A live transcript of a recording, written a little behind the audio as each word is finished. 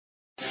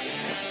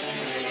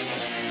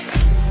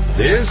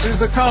This is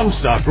the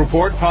Comstock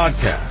Report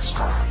podcast.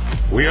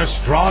 We are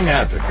strong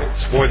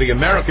advocates for the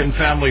American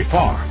family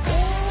farm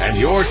and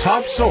your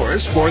top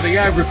source for the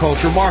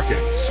agriculture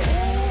markets.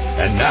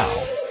 And now,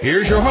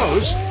 here's your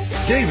host,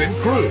 David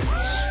Cruz.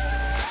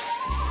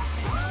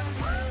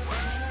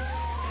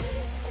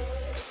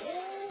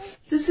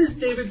 This is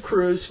David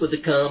Cruz with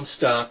the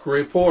Comstock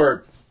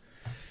Report.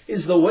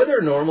 Is the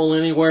weather normal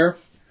anywhere?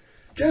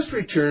 Just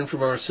returned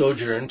from our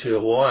sojourn to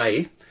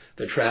Hawaii.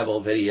 The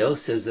travel video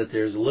says that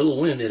there's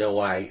little wind in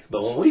Hawaii,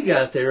 but when we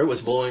got there, it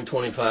was blowing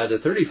 25 to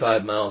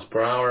 35 miles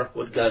per hour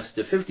with gusts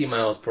to 50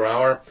 miles per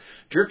hour,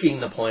 jerking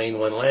the plane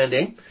when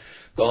landing.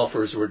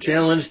 Golfers were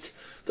challenged.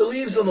 The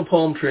leaves on the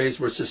palm trees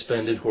were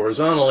suspended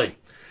horizontally.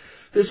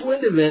 This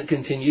wind event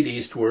continued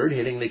eastward,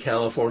 hitting the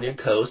California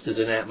coast as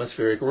an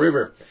atmospheric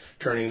river,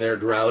 turning their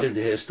drought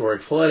into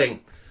historic flooding.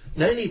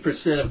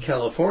 90% of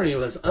California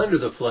was under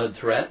the flood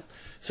threat.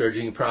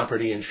 Surging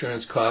property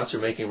insurance costs are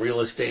making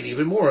real estate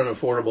even more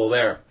unaffordable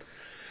there.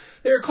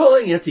 They're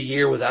calling it the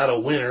year without a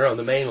winter on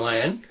the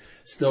mainland.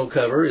 Snow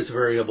cover is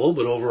variable,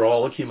 but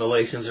overall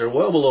accumulations are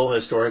well below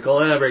historical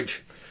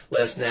average.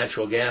 Less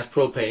natural gas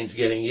propane is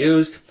getting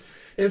used.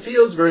 It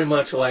feels very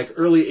much like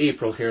early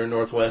April here in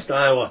northwest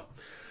Iowa.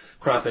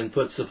 Crop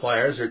input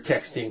suppliers are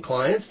texting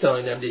clients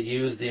telling them to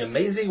use the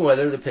amazing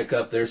weather to pick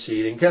up their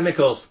seed and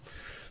chemicals.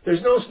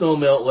 There's no snow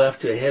melt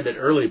left to inhibit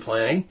early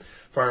planting.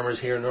 Farmers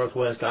here in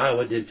northwest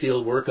Iowa did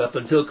field work up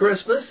until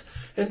Christmas,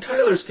 and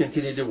tilers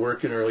continued to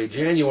work in early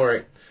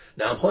January.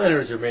 Now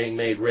planters are being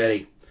made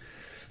ready.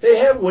 They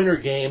have winter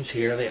games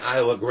here in the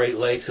Iowa Great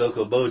Lakes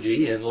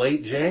Okoboji in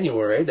late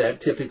January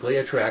that typically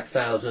attract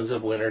thousands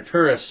of winter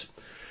tourists.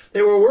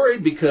 They were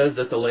worried because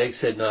that the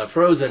lakes had not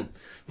frozen.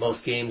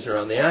 Most games are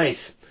on the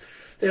ice.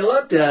 They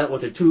lucked out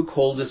with the two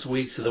coldest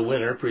weeks of the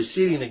winter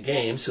preceding the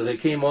games, so they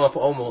came off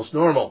almost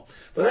normal.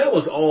 But that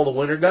was all the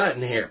winter got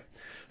in here.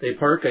 They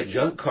park a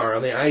junk car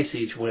on the ice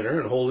each winter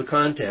and hold a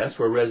contest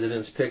where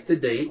residents pick the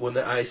date when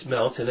the ice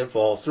melts and it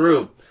falls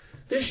through.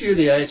 This year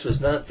the ice was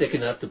not thick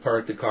enough to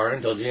park the car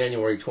until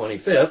January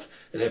 25th,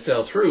 and it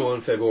fell through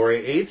on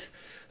February 8th.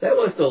 That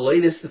was the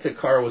latest that the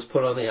car was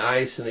put on the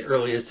ice and the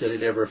earliest that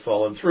it had ever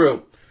fallen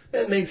through.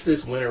 That makes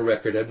this winter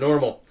record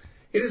abnormal.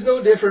 It is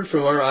no different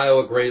from our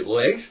Iowa Great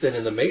Lakes than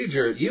in the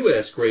major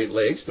U.S. Great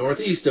Lakes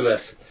northeast of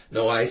us.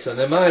 No ice on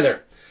them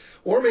either.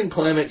 Warming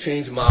climate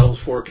change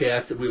models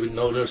forecast that we would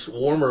notice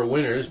warmer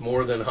winters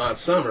more than hot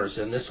summers,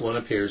 and this one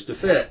appears to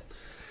fit.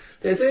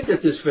 They think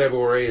that this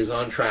February is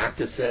on track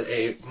to set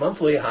a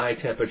monthly high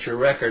temperature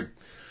record.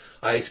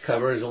 Ice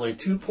cover is only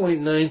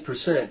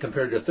 2.9%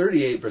 compared to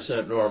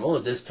 38% normal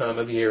at this time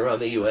of year on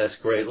the U.S.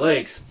 Great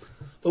Lakes.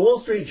 The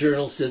Wall Street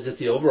Journal says that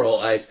the overall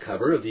ice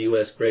cover of the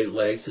U.S. Great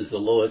Lakes is the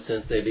lowest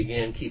since they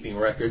began keeping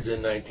records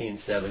in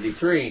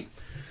 1973.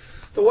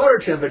 The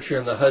water temperature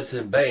in the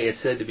Hudson Bay is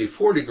said to be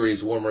 4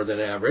 degrees warmer than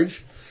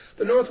average.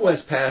 The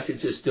Northwest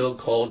Passage is still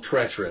called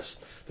treacherous,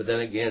 but then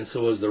again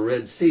so is the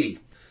Red Sea.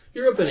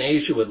 Europe and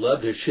Asia would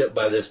love to ship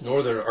by this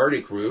northern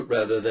Arctic route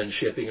rather than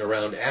shipping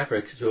around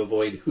Africa to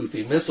avoid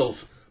Houthi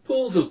missiles.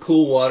 Pools of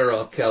cool water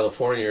off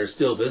California are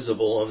still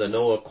visible on the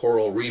NOAA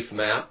Coral Reef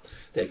map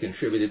that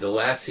contributed to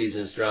last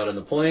season's drought in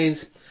the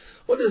plains.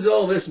 What does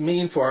all this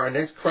mean for our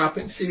next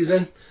cropping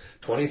season?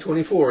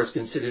 2024 is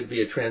considered to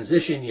be a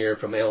transition year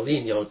from El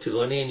Nino to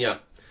La Nina.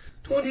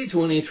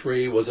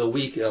 2023 was a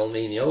weak El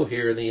Nino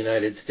here in the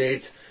United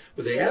States,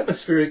 with the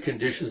atmospheric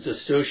conditions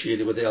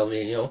associated with El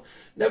Nino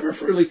never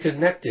fully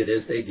connected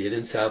as they did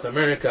in South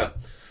America.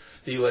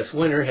 The U.S.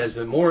 winter has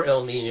been more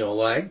El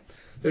Nino-like.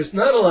 There's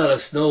not a lot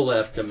of snow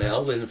left to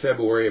melt, and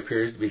February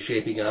appears to be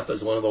shaping up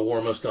as one of the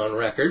warmest on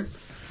record.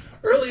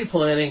 Early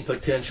planting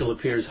potential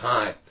appears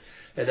high,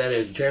 and that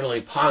is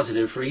generally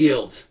positive for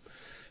yields.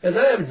 As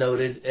I have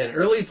noted, an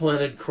early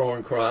planted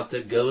corn crop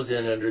that goes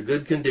in under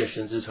good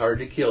conditions is hard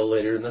to kill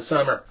later in the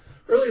summer.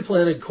 Early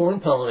planted corn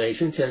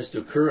pollination tends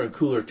to occur in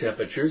cooler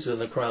temperatures, and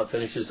the crop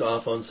finishes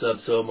off on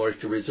subsoil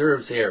moisture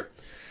reserves here.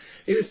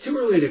 It is too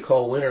early to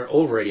call winter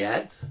over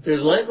yet.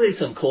 There's likely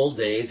some cold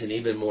days and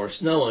even more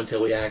snow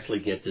until we actually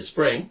get to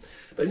spring.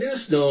 But new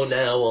snow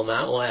now will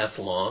not last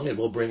long and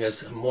will bring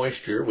us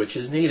moisture which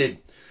is needed.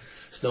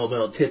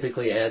 Snowmelt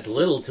typically adds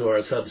little to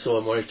our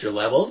subsoil moisture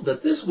levels,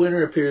 but this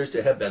winter appears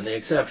to have been the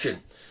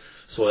exception.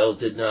 Soils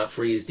did not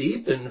freeze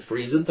deep, and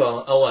freeze and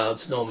thaw allowed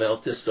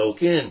snowmelt to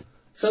soak in.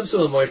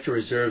 Subsoil moisture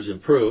reserves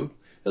improved.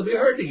 It'll be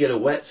hard to get a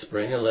wet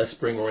spring unless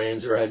spring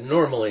rains are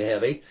abnormally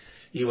heavy.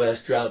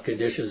 U.S. drought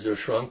conditions have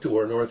shrunk to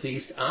where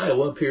northeast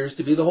Iowa appears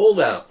to be the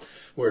holdout,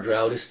 where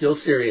drought is still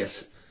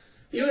serious.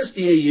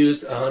 USDA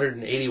used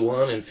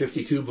 181 and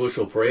 52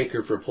 bushel per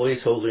acre for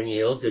placeholding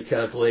yields to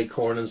calculate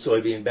corn and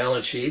soybean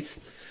balance sheets.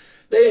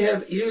 They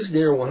have used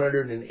near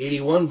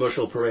 181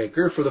 bushel per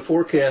acre for the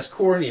forecast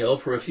corn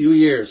yield for a few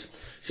years,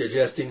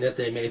 suggesting that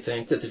they may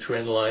think that the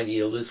trend line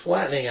yield is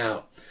flattening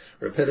out.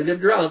 Repetitive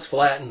droughts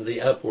flatten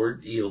the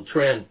upward yield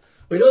trend.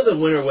 We know that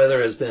winter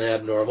weather has been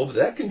abnormal, but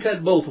that can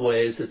cut both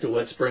ways as to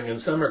what spring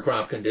and summer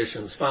crop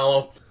conditions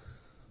follow.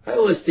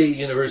 Iowa State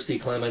University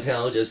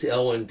climatologist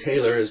Elwyn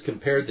Taylor has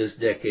compared this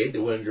decade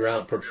to when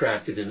drought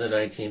protracted in the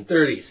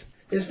 1930s.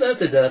 It's not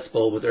the Dust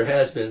Bowl, but there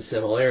has been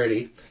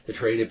similarity. The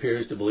trade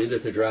appears to believe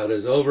that the drought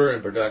is over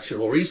and production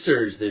will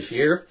resurge this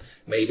year.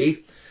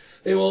 Maybe.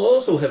 They will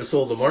also have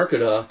sold the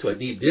market off to a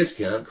deep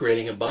discount,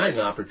 creating a buying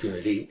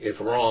opportunity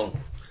if wrong.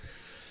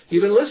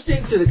 You've been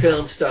listening to the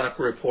Comstock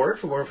Report.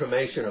 For more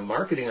information on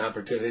marketing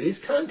opportunities,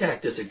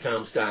 contact us at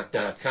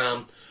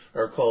Comstock.com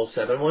or call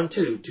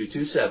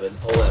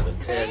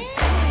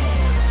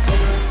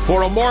 712-227-1110.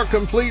 For a more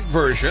complete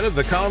version of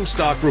the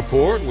Comstock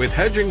Report with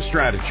hedging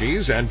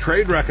strategies and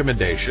trade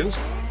recommendations,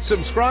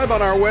 subscribe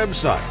on our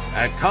website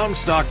at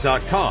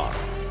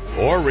Comstock.com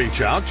or reach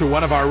out to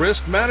one of our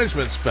risk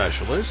management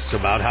specialists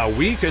about how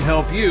we can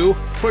help you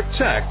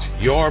protect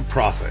your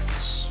profits.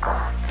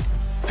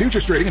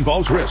 Futures trading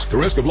involves risk. The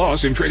risk of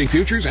loss in trading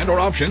futures and/or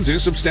options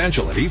is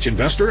substantial, and each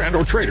investor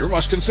and/or trader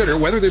must consider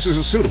whether this is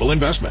a suitable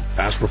investment.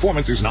 Past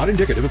performance is not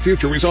indicative of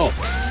future results.